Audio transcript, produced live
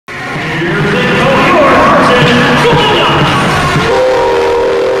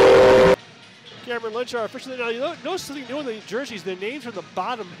Cameron Lynch, our official. Now, you notice something new in the jerseys. The names are at the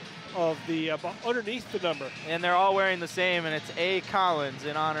bottom of the, underneath the number. And they're all wearing the same, and it's A. Collins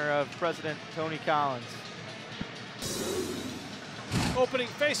in honor of President Tony Collins. Opening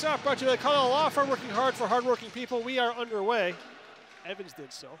face-off brought to you by the Carlisle Law Firm, working hard for hardworking people. We are underway. Evans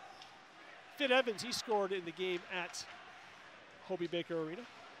did so. Finn Evans, he scored in the game at Hobie Baker Arena.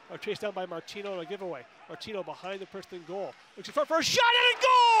 Chased down by Martino and a giveaway. Martino behind the Princeton goal. Looks in front for a shot and a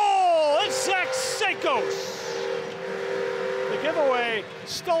goal! It's Zach Sekos. The giveaway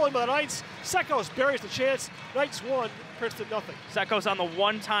stolen by the Knights. Sekos buries the chance. Knights 1, Princeton nothing. Sekos on the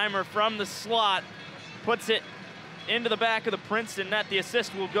one-timer from the slot. Puts it into the back of the Princeton net. The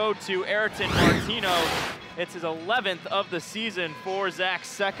assist will go to Ayrton Martino. It's his 11th of the season for Zach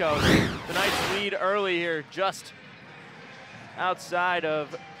Sekos. The Knights lead early here, just outside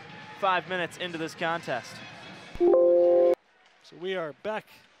of 5 minutes into this contest. So we are back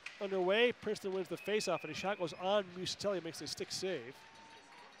underway. Princeton wins the faceoff, and a shot goes on. Musatelli makes a stick save.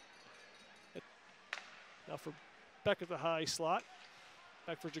 Now for Beck at the high slot.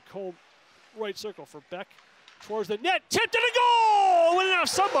 Back for Jacome, right circle for Beck. Towards the net, tipped and a goal! Winning off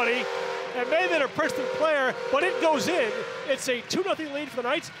somebody. It may have been a Princeton player, but it goes in. It's a 2-0 lead for the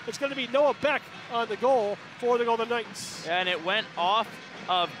Knights. It's going to be Noah Beck on the goal for the Golden Knights. And it went off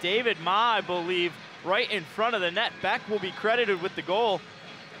of David Ma, I believe, right in front of the net. Beck will be credited with the goal.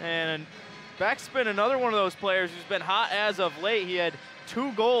 And Beck's been another one of those players who's been hot as of late. He had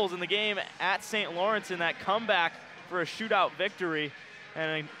 2 goals in the game at St. Lawrence in that comeback for a shootout victory.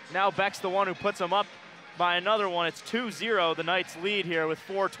 And now Beck's the one who puts them up by another one. It's 2-0. The Knights lead here with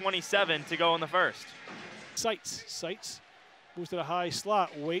 4:27 to go in the first. Seitz moves to the high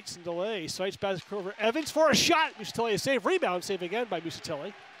slot, waits and delays. Seitz passes over Evans for a shot. Musatelli a save, rebound, save again by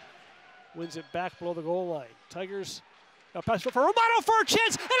Musatelli. Wins it back below the goal line. Tigers now pass for Romano for a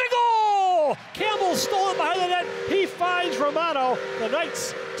chance and a goal! Campbell stole it behind the net. He finds Romano. The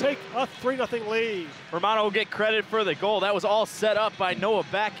Knights take a 3-0 lead. Romano will get credit for the goal. That was all set up by Noah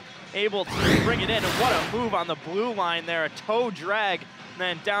Beck, able to bring it in. And what a move on the blue line there. A toe drag, and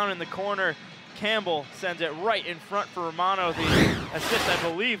then down in the corner. Campbell sends it right in front for Romano. The assist, I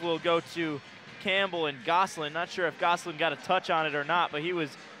believe, will go to Campbell and Gosselin. Not sure if Gosselin got a touch on it or not, but he was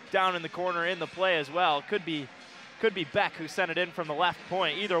down in the corner in the play as well. Could be Beck who sent it in from the left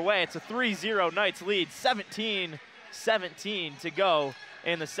point. Either way, it's a 3-0 Knights lead. 17-17 to go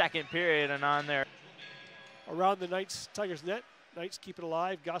in the second period, and on there. Around the Tigers net. Knights keep it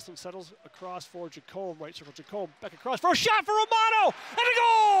alive. Gosselin settles across for Jacome. Right circle Jacome. Back across for a shot for Romano. And a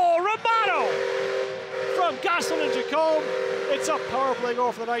goal! Romano! From Gosselin and Jacome. It's a power play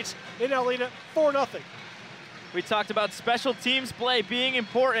goal for the Knights. They now lead it 4-0. We talked about special teams play being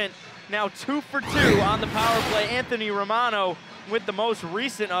important. Now 2 for 2 on the power play. Anthony Romano with the most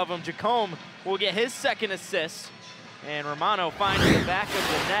recent of them. Jacome will get his second assist. And Romano finds the back of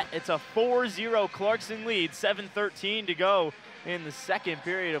the net. It's a 4-0 Clarkson lead. 7:13 to go in the second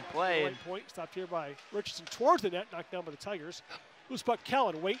period of play. One point stopped here by Richardson towards the net, knocked down by the Tigers. Loose puck,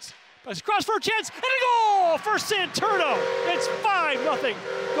 Callan waits. Passes across for a chance, and a goal for Santurno. It's 5-0.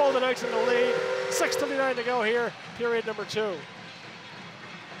 Golden Knights in the lead. 6:39 to go here, period number 2.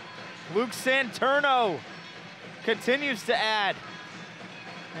 Luke Santurno continues to add.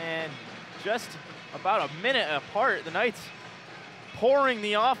 And just about a minute apart, the Knights pouring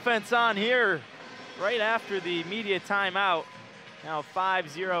the offense on here right after the media timeout. Now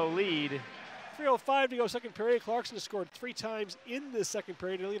 5-0 lead. 3:05 to go second period. Clarkson has scored 3 times in the second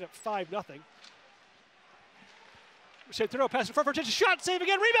period. They lead at 5-0. Santurno passes in front for a chance, shot, save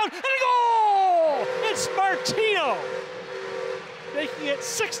again, rebound, and a goal! It's Martino, making it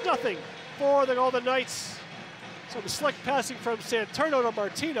 6-0 for the Golden Knights. Some slick passing from Santurno to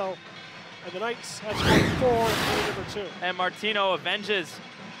Martino, and the Knights have scored 4 in period number 2. And Martino avenges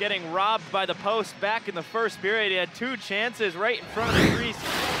getting robbed by the post back in the first period. He had 2 chances right in front of the crease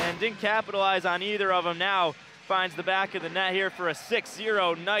and didn't capitalize on either of them. Now finds the back of the net here for a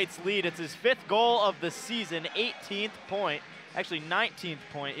 6-0 Knights lead. It's his 5th goal of the season, 18th point, actually 19th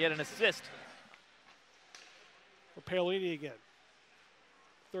point. He had an assist. For Paolini again.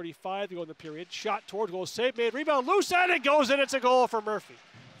 35 to go in the period. Shot towards goal, save made, rebound loose, and it goes in. It's a goal for Murphy.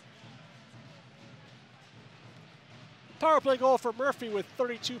 Power play goal for Murphy with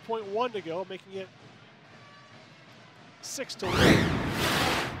 32.1 to go, making it 6-1.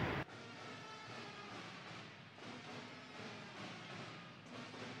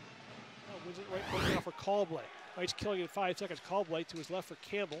 Wins it right point now for Callblay. Knights killing it in 5 seconds. Callblay to his left for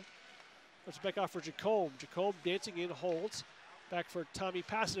Campbell. Puts it back out for Jacome. Jacome dancing in, holds. Back for Tommy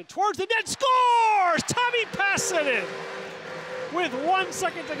Passanen. Towards the net. Scores! Tommy Passanen! With 1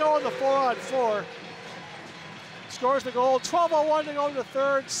 second to go on the 4-on-4. Scores the goal. 12:01 to go in the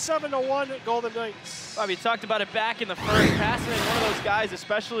third. 7-1 Golden Knights. Bob, you talked about it back in the first. Passanen, one of those guys,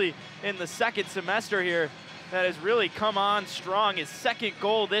 especially in the second semester here, that has really come on strong. His second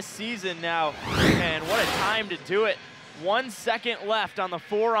goal this season now. And what a time to do it. 1 second left on the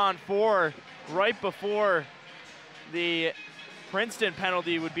 4-on-4 right before the Princeton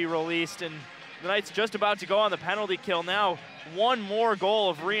penalty would be released. And the Knights just about to go on the penalty kill now. One more goal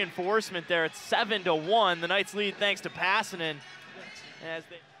of reinforcement there. It's 7-1. The Knights lead thanks to Passanen. As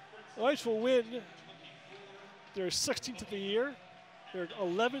the Knights will win their 16th of the year. They're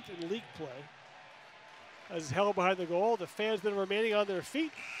 11th in league play. As held behind the goal, the fans then remaining on their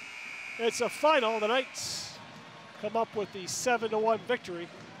feet. It's a final. The Knights come up with the 7-1 victory.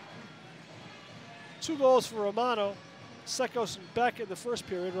 2 goals for Romano, Sekos and Beck in the first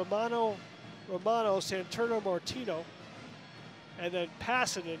period. Romano, Santurno, Martino, and then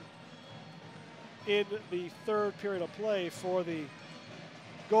Passanen in the third period of play for the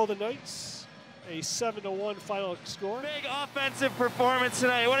Golden Knights. A 7-1 final score. Big offensive performance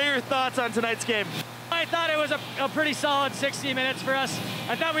tonight. What are your thoughts on tonight's game? I thought it was a pretty solid 60 minutes for us.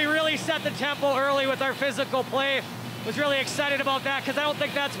 I thought we really set the tempo early with our physical play. Was really excited about that because I don't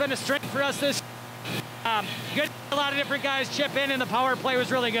think that's been a strength for us this good. A lot of different guys chip in, and the power play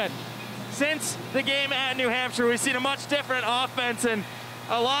was really good. Since the game at New Hampshire, we've seen a much different offense and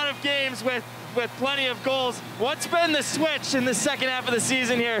a lot of games with plenty of goals. What's been the switch in the second half of the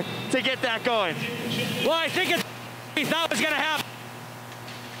season here to get that going? Well, I think we thought was going to happen.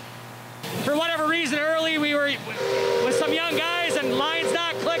 For whatever reason, early we were with some young guys and lines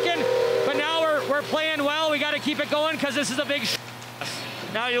not clicking, but now we're playing well. We got to keep it going because this is a big.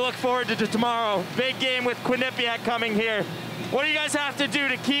 Now you look forward to tomorrow. Big game with Quinnipiac coming here. What do you guys have to do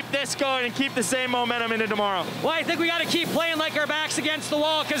to keep this going and keep the same momentum into tomorrow? Well, I think we got to keep playing like our backs against the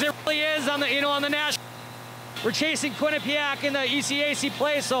wall because it really is on the on the national. We're chasing Quinnipiac in the ECAC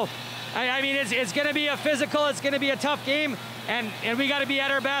play, so I mean it's going to be a physical, it's going to be a tough game, and we got to be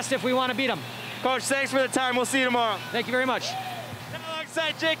at our best if we want to beat them. Coach, thanks for the time. We'll see you tomorrow. Thank you very much. Now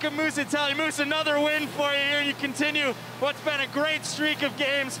alongside Jacob Musatelli. Moose, another win for you here. You continue what's been a great streak of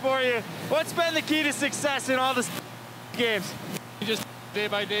games for you. What's been the key to success in all the games? Just day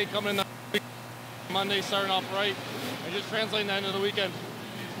by day, coming in the Monday, starting off right, and just translating that into the weekend.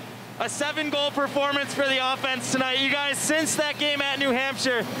 A 7-goal performance for the offense tonight. You guys, since that game at New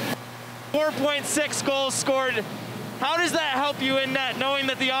Hampshire, 4.6 goals scored. How does that help you in net, knowing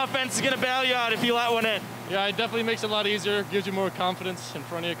that the offense is going to bail you out if you let one in? Yeah, it definitely makes it a lot easier, gives you more confidence in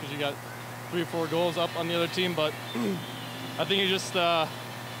front of you because you got 3 or 4 goals up on the other team, but I think you just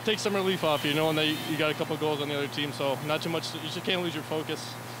take some relief off you, knowing that you got a couple goals on the other team, so not too much. You just can't lose your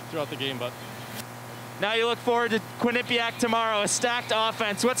focus throughout the game. But now you look forward to Quinnipiac tomorrow, a stacked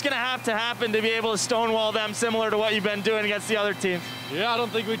offense. What's going to happen to be able to stonewall them similar to what you've been doing against the other teams? Yeah, I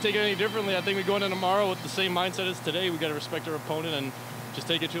don't think we take it any differently. I think we go into tomorrow with the same mindset as today. We got to respect our opponent and just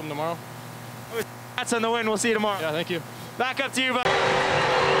take it to them tomorrow. Congrats on the win. We'll see you tomorrow. Yeah, thank you. Back up to you, bud.